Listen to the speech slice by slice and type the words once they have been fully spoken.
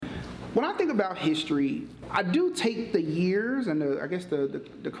When I think about history, I do take the years and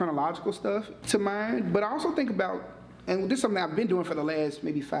the chronological stuff to mind, but I also think about, and this is something I've been doing for the last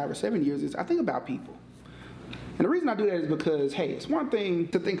maybe 5 or 7 years, is I think about people. And the reason I do that is because, hey, it's one thing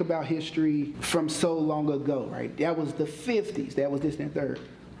to think about history from so long ago, right? That was the 50s, that was this and that third.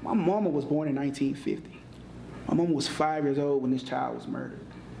 My mama was born in 1950. My mama was 5 years old when this child was murdered.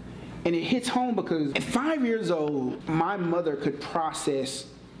 And it hits home because at 5 years old, my mother could process,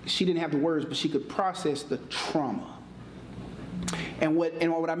 she didn't have the words, but she could process the trauma. And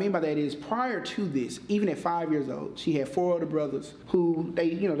what I mean by that is, prior to this, even at 5 years old, she had 4 older brothers who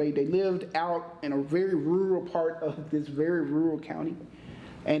they lived out in a very rural part of this very rural county,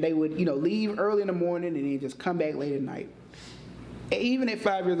 and they would leave early in the morning and then just come back late at night. And even at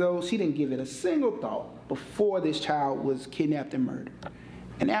 5 years old, she didn't give it a single thought before this child was kidnapped and murdered.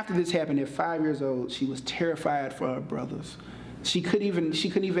 And after this happened at 5 years old, she was terrified for her brothers. She couldn't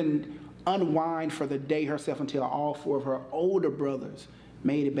even unwind for the day herself until all 4 of her older brothers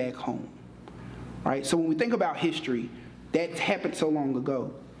made it back home. Right? So when we think about history, that happened so long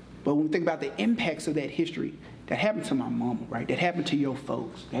ago. But when we think about the impacts of that history, that happened to my mama, right? That happened to your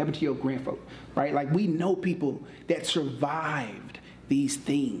folks. That happened to your grandfolk, right? Like, we know people that survived these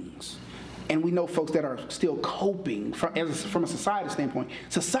things. And we know folks that are still coping from a society standpoint.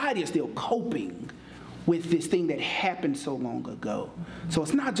 Society is still coping with this thing that happened so long ago. So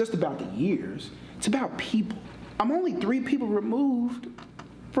it's not just about the years, it's about people. I'm only 3 people removed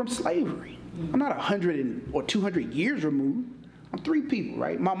from slavery. I'm not 100 or 200 years removed. I'm 3 people,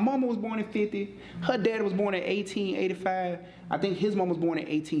 right? My mama was born in 50. Her dad was born in 1885. I think his mom was born in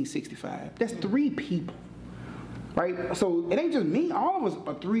 1865. That's 3 people, right? So it ain't just me. All of us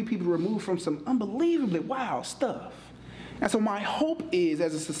are 3 people removed from some unbelievably wild stuff. And so my hope is,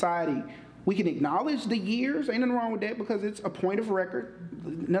 as a society, we can acknowledge the years. Ain't nothing wrong with that, because it's a point of record.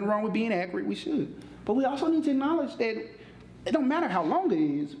 Nothing wrong with being accurate. We should. But we also need to acknowledge that it don't matter how long it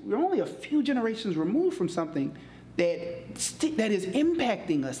is. We're only a few generations removed from something that is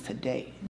impacting us today.